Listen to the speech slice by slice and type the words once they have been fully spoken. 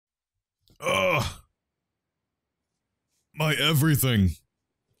Ugh. My everything.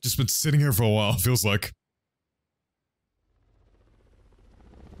 Just been sitting here for a while, feels like.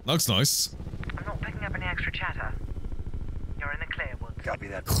 Looks nice. I'm not picking up any extra chatter. You're in the clear, Woods. Copy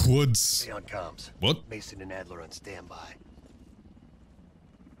that. Woods. Stay on comms. What? Mason and Adler on standby.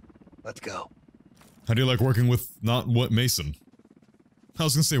 Let's go. How do you like working with not what Mason? I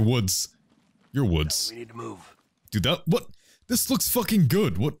was gonna say Woods. You're Woods. No, we need to move. Dude, what? This looks fucking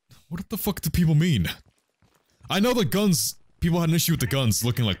good. What the fuck do people mean? I know the guns, people had an issue with the guns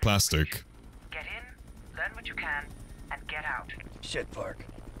looking like plastic. Get in, learn what you can, and get out. Shit, Park.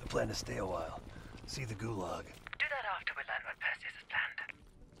 I plan to stay a while. See the gulag. Do that after we learn what Perseus has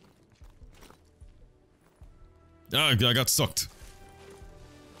planned. I got sucked.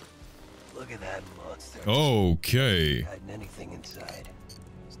 Look at that monster. Okay. Hiding anything inside.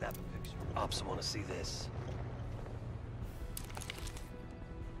 Snap a picture. Ops want to see this.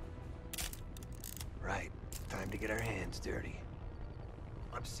 Right. Time to get our hands dirty.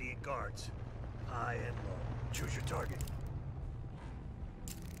 I'm seeing guards. High and low. Choose your target.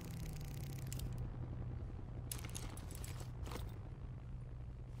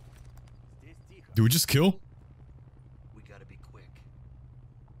 Do we just kill? We gotta be quick.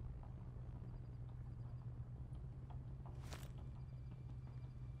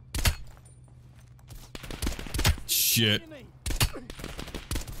 Shit.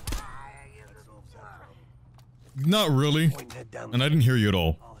 Not really. And I didn't hear you at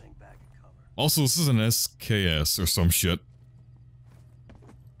all. I'll hang back and cover. Also, this is an SKS or some shit.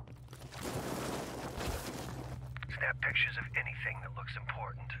 Snap pictures of anything that looks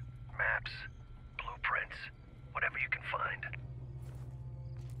important. Maps, blueprints, whatever you can find.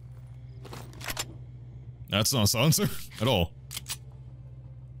 That's not a silencer at all.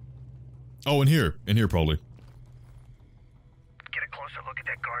 Oh, in here probably. Get a closer look at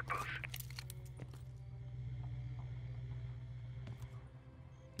that guard booth.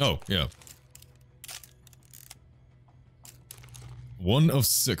 Oh, yeah. 1 of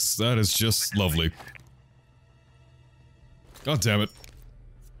 6. That is just lovely. God damn it.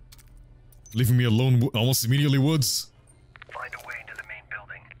 Leaving me alone almost immediately, Woods. Find a way into the main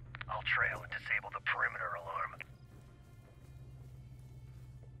building. I'll trail and disable the perimeter alarm.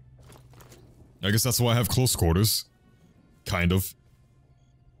 I guess that's why I have close quarters. Kind of.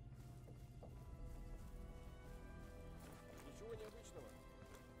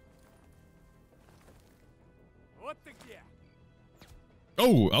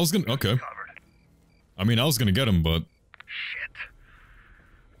 Oh, I was gonna- okay. I mean, I was gonna get him, but... Shit.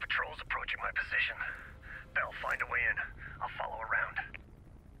 Patrol's approaching my position. They'll find a way in. I'll follow around.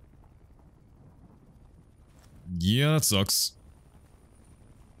 Yeah, that sucks.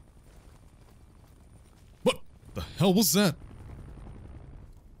 What the hell was that?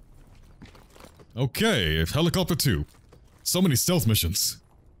 Okay, helicopter 2. So many stealth missions.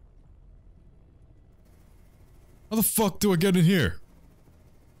 How the fuck do I get in here?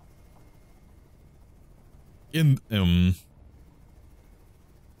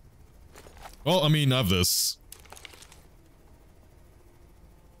 Well, I mean, I have this.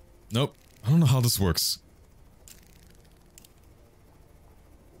 Nope. I don't know how this works.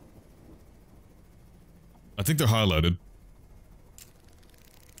 I think they're highlighted.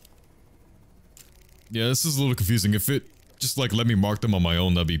 Yeah, this is a little confusing. If it just, like, let me mark them on my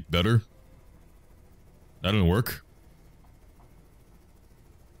own, that'd be better. That didn't work.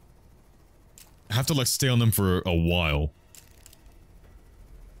 I have to, like, stay on them for a while.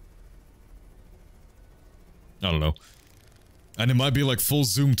 I don't know. And it might be, like, full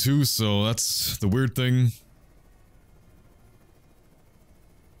zoom too, so that's the weird thing.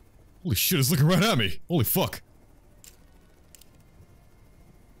 Holy shit, it's looking right at me! Holy fuck.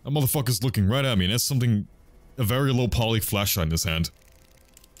 That motherfucker's looking right at me, and that's something... a very low poly flashlight in his hand.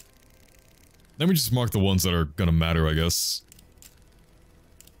 Let me just mark the ones that are gonna matter, I guess.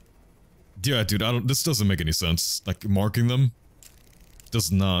 Yeah, dude, this doesn't make any sense. Like, marking them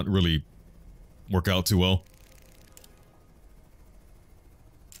does not really work out too well.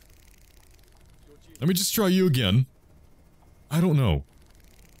 Let me just try you again. I don't know.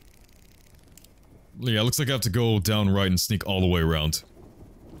 Yeah, looks like I have to go down right and sneak all the way around.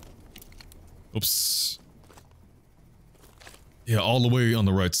 Oops. Yeah, all the way on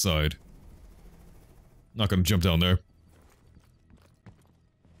the right side. Not gonna jump down there.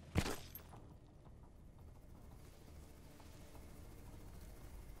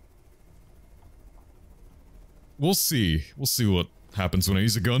 We'll see. We'll see what happens when I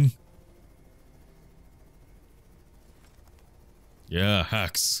use a gun. Yeah,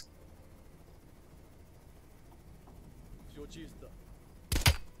 hacks.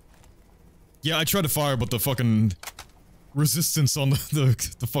 Yeah, I tried to fire, but the fucking resistance on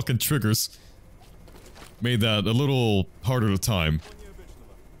the fucking triggers made that a little harder to time.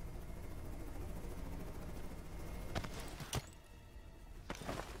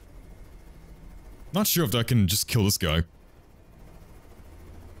 Not sure if that can just kill this guy.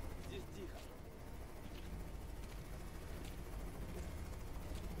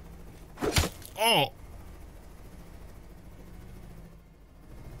 Oh!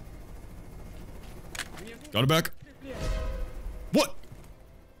 Got it back. What?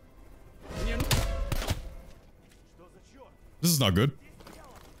 This is not good.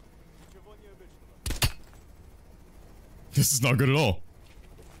 This is not good at all.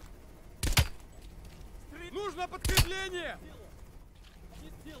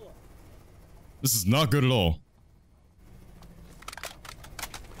 This is not good at all.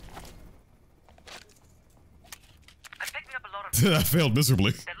 I'm picking up a lot of. That failed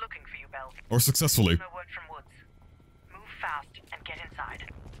miserably. They're looking for you, Bell. Or successfully. No word from Woods. Move fast and get inside.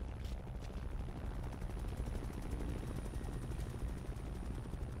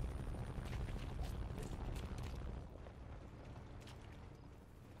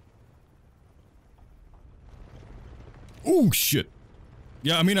 Oh shit.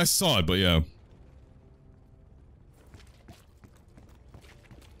 Yeah, I mean I saw it, but yeah.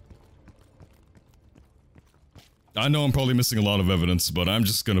 I know I'm probably missing a lot of evidence, but I'm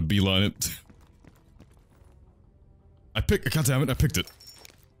just gonna beeline it. God damn it, I picked it.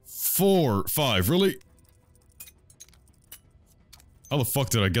 4, 5, really? How the fuck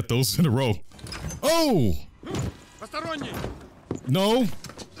did I get those in a row? Oh! No?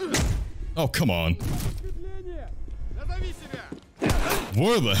 Oh, come on.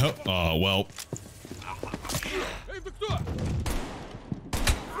 Where the hell? Oh, well.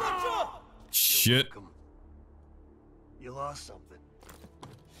 Shit. You lost something.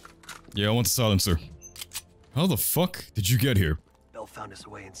 Yeah, I want the silencer. How the fuck did you get here? Bell found us a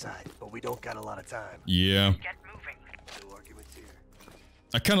way inside, but we don't got a lot of time. Yeah. Get moving. No arguments here.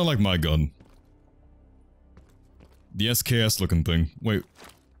 I kinda like my gun. The SKS looking thing. Wait.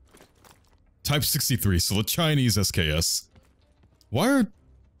 Type 63, so the Chinese SKS. Why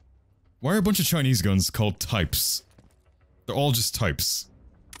are a bunch of Chinese guns called types? They're all just types.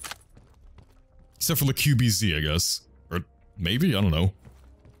 Except for the QBZ, I guess. Or maybe? I don't know.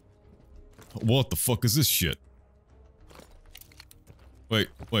 What the fuck is this shit? Wait.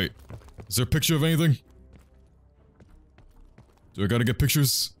 Is there a picture of anything? Do I gotta get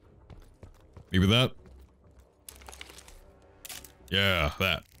pictures? Maybe that? Yeah,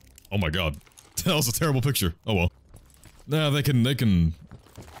 that. Oh my god. That was a terrible picture. Oh well. Nah, they can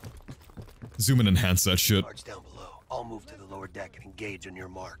zoom and enhance that shit. Guards down below. I'll move to the lower deck and engage on your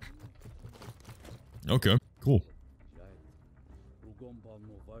mark. Okay, cool.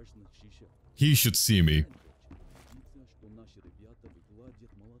 He should see me.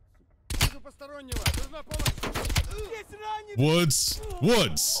 Woods!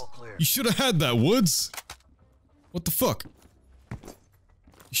 Woods! You should have had that, Woods! What the fuck? You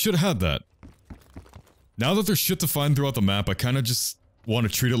should have had that. Now that there's shit to find throughout the map, I kinda just want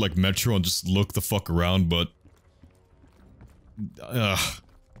to treat it like Metro and just look the fuck around, but...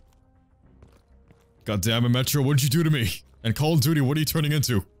 God damn it, Metro, what did you do to me? And Call of Duty, what are you turning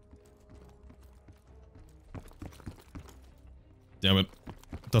into? Damn it.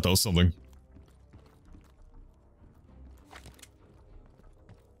 I thought that was something.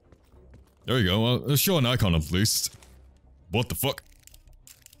 There you go, let's show an icon at least. What the fuck?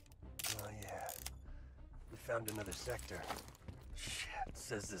 Oh yeah. We found another sector. Shit, it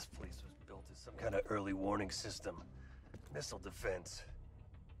says this place was built as some kind of early warning system. Missile defense.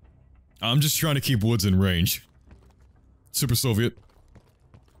 I'm just trying to keep Woods in range. Super Soviet.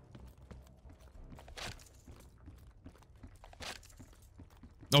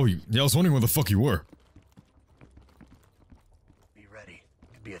 Oh, yeah, I was wondering where the fuck you were. Be ready.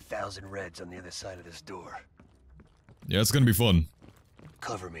 Could be 1,000 Reds on the other side of this door. Yeah, it's gonna be fun.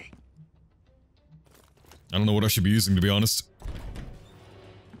 Cover me. I don't know what I should be using, to be honest.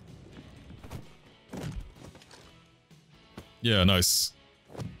 Yeah, nice.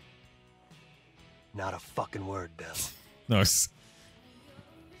 Not a fucking word, Bell. Nice.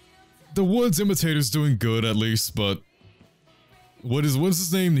 The Woods imitator's doing good, at least, but... What's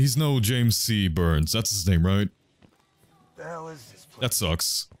his name? He's no James C. Burns. That's his name, right? The hell is this place? That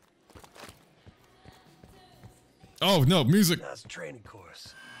sucks. Oh, no, music! That's a training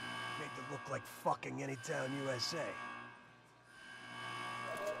course. Make it look like fucking Anytown, USA.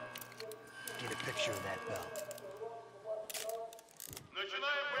 Get a picture of that, Bell.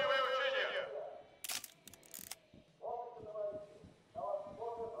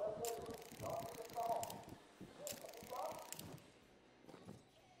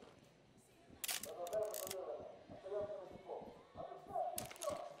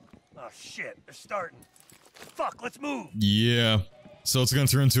 shit, they're starting. Fuck, let's move. Yeah. So it's gonna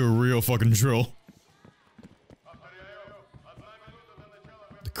turn into a real fucking drill.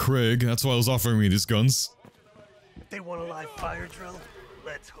 Craig, that's why I was offering me these guns. They want a live fire drill?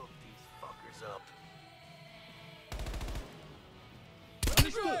 Let's hook these fuckers up.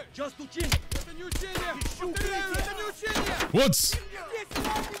 What's?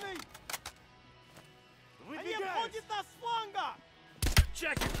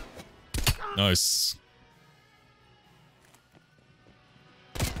 Check it. Nice.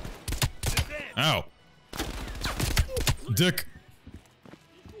 Ow. Dick.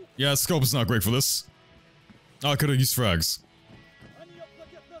 Yeah, scope is not great for this. Oh, I could've used frags.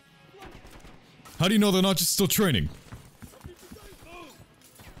 How do you know they're not just still training?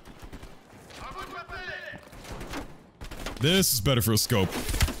 This is better for a scope.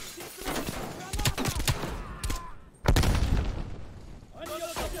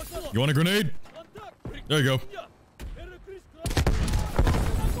 You want a grenade? There you go.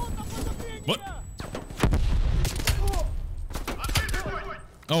 What?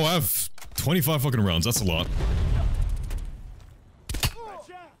 Oh, I have 25 fucking rounds. That's a lot.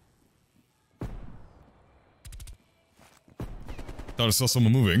 Thought I saw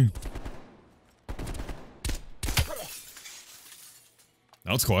someone moving.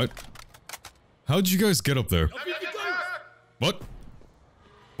 Now it's quiet. How'd you guys get up there? What?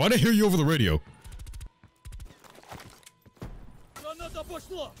 Why'd I hear you over the radio?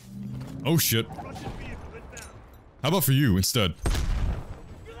 Oh shit. How about for you instead?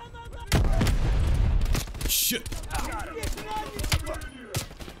 Shit.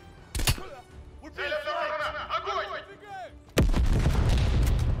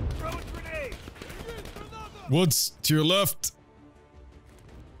 Woods, to your left.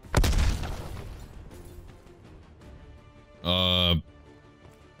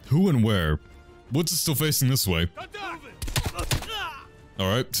 Who and where? Woods is still facing this way.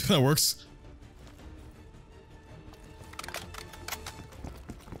 Alright, that works.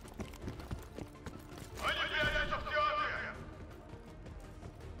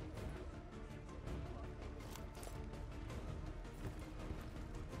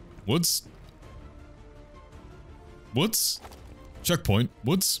 Woods? Woods? Checkpoint.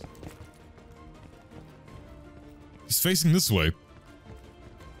 Woods? He's facing this way.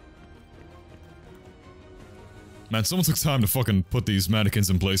 Man, someone took time to fucking put these mannequins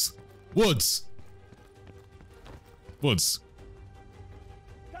in place. Woods! Woods.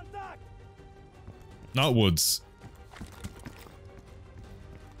 Not Woods.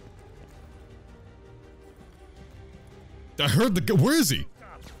 I heard the- where is he?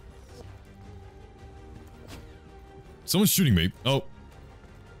 Someone's shooting me. Oh.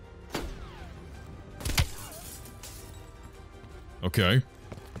 Okay.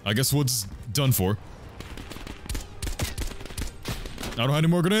 I guess Woods is done for. I don't have any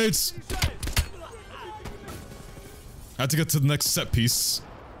more grenades. Had to get to the next set piece.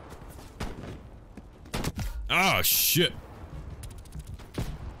 Ah, shit.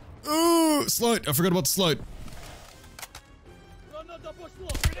 Ooh, slide. I forgot about the slide.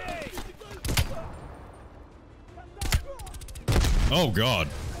 Oh, God.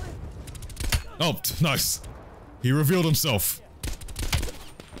 Oh, nice. He revealed himself.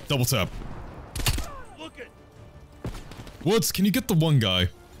 Double tap. Woods, can you get the one guy?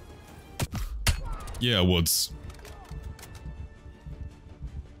 Yeah, Woods.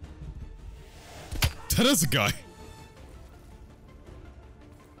 That is a guy.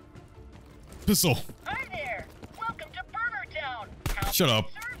 Pistol. Hi there. Welcome to Burger Town. How Shut can I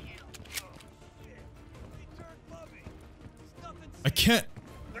up. serve you? I can't.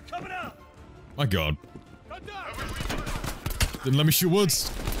 They're coming out. My God. Didn't let me shoot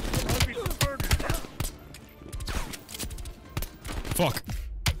Woods. Fuck.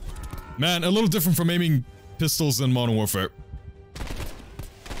 Man, a little different from aiming pistols in Modern Warfare.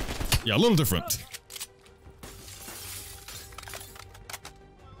 Yeah, a little different.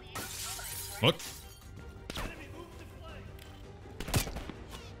 What?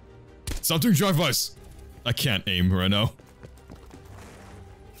 Stop doing drive-bys. I can't aim right now.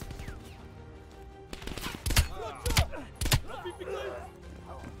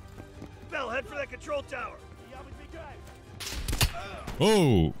 Bell, head for that control tower.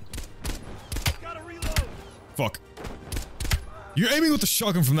 Oh. Gotta reload. Fuck. You're aiming with the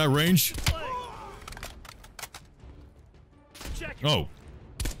shotgun from that range? Check it. Oh.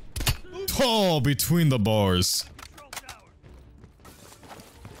 Oh, between the bars. Control tower.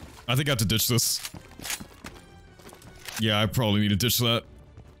 I think I have to ditch this. Yeah, I probably need to ditch that.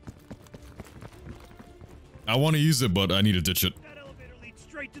 I want to use it, but I need to ditch it. That elevator leads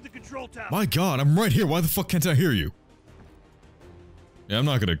straight to the control My god, I'm right here. Why the fuck can't I hear you? Yeah, I'm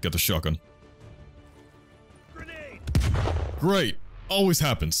not gonna get the shotgun. Grenade! Great. Always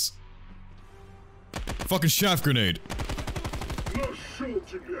happens. Fucking shaft grenade.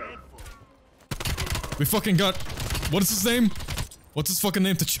 We fucking got... What is his name? What's his fucking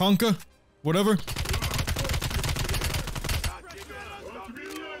name? Tachanka? Whatever.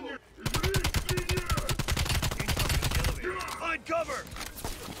 Find cover!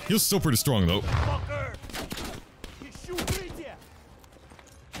 He was still pretty strong though. Fucker!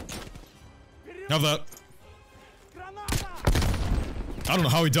 Have that. I don't know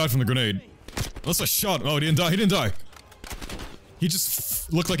how he died from the grenade. Unless I shot him. Oh, he didn't die. He didn't die. He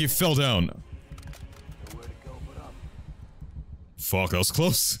just looked like he fell down. Fuck, that was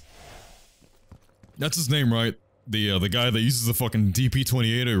close. That's his name, right? The guy that uses the fucking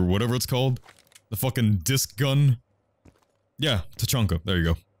DP-28 or whatever it's called. The fucking disc gun. Yeah, Tachanka. There you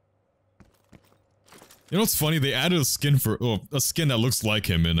go. You know what's funny? They added a skin for- a skin that looks like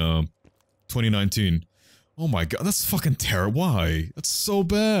him in, 2019. Oh my god, that's fucking terrible. Why? That's so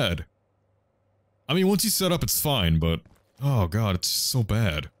bad. I mean, once you set up, it's fine, but... Oh god, it's so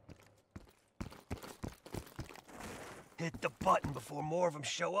bad. Hit the button before more of them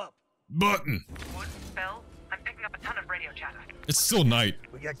show up. Button! Woods, Bell, I'm picking up a ton of radio chatter. It's still night.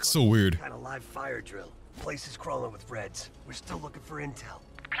 We got It's so weird. Kind of live fire drill. Place is crawling with Reds. We're still looking for intel.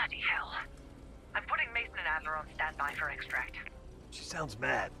 Bloody hell. I'm putting Mason and Adler on standby for extract. She sounds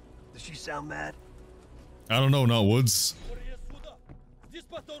mad. Does she sound mad? I don't know, not Woods.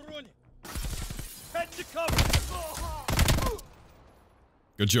 Head to cover!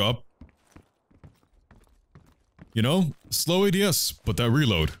 Good job. You know, slow ADS, but that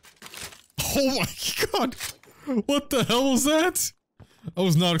reload. Oh my god! What the hell was that? I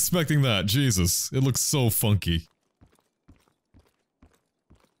was not expecting that, Jesus. It looks so funky.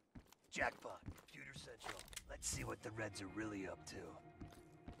 Jackpot, Computer Central. Let's see what the Reds are really up to.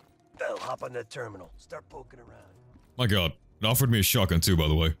 Bell, hop on that terminal. Start poking around. My god. It offered me a shotgun too, by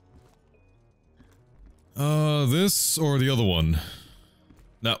the way. This or the other one?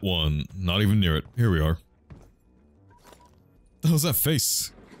 That one. Not even near it. Here we are. What the hell's that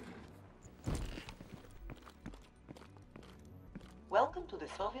face? Welcome to the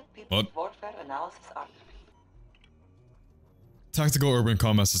Soviet People's Warfare Analysis Archive. Tactical Urban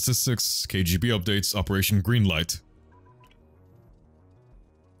Combat Statistics, KGB Updates, Operation Greenlight.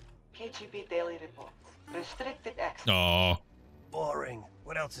 KGB Daily Reports. Restricted access. Aww. Boring.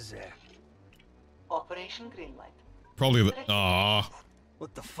 What else is there? Operation Greenlight. Probably the- Restricted Aww. access.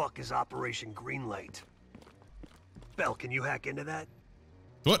 What the fuck is Operation Greenlight? Bell, can you hack into that?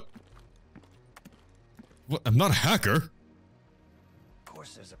 What? What? I'm not a hacker. Of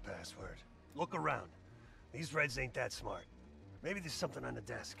course there's a password. Look around. These Reds ain't that smart. Maybe there's something on the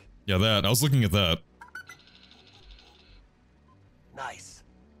desk. Yeah, that. I was looking at that. Nice.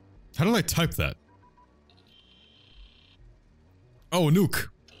 How did I type that? Oh, a nuke.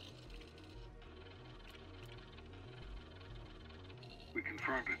 We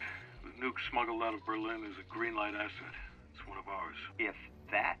confirmed it. The nuke smuggled out of Berlin is a green light asset. It's one of ours. If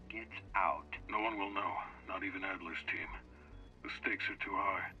that gets out, No one will know, not even Adler's team. The stakes are too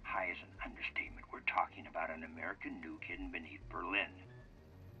high. high is an understatement. We're talking about an American nuke hidden beneath Berlin.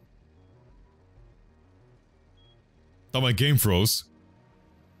 Thought my game froze.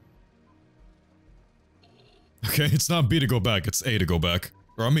 Okay, it's not B to go back, it's A to go back.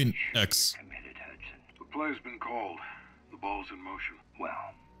 Or I mean, X. Committed, Hudson. The play's been called. The ball's in motion.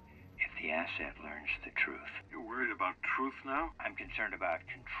 Well, if the asset learns the truth, You're worried about truth now? I'm concerned about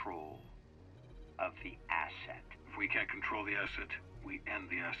control of the asset. If we can't control the asset, we end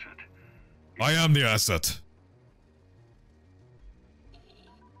the asset. I am the asset.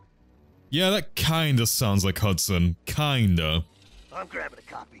 Yeah, that kinda sounds like Hudson. Kinda. I'm grabbing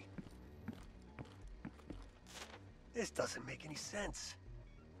a copy. This doesn't make any sense.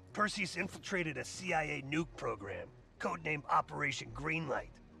 Perseus infiltrated a CIA nuke program, codenamed Operation Greenlight,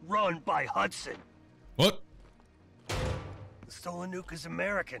 run by Hudson. What? The stolen nuke is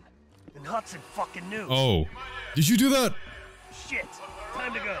American, and Hudson fucking knew. Oh. Did you do that? Shit,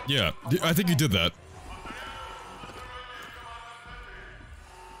 time to go. Yeah, I think you did that.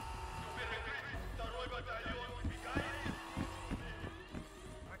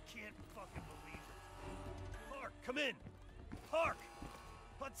 I can't fucking believe it. Park, come in. Park!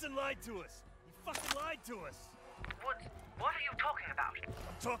 Hudson lied to us. He fucking lied to us. Woods, what are you talking about?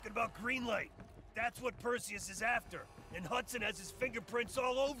 I'm talking about Greenlight. That's what Perseus is after. And Hudson has his fingerprints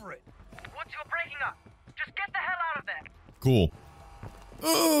all over it. Woods, you're breaking up. Just get the hell out of there. Cool.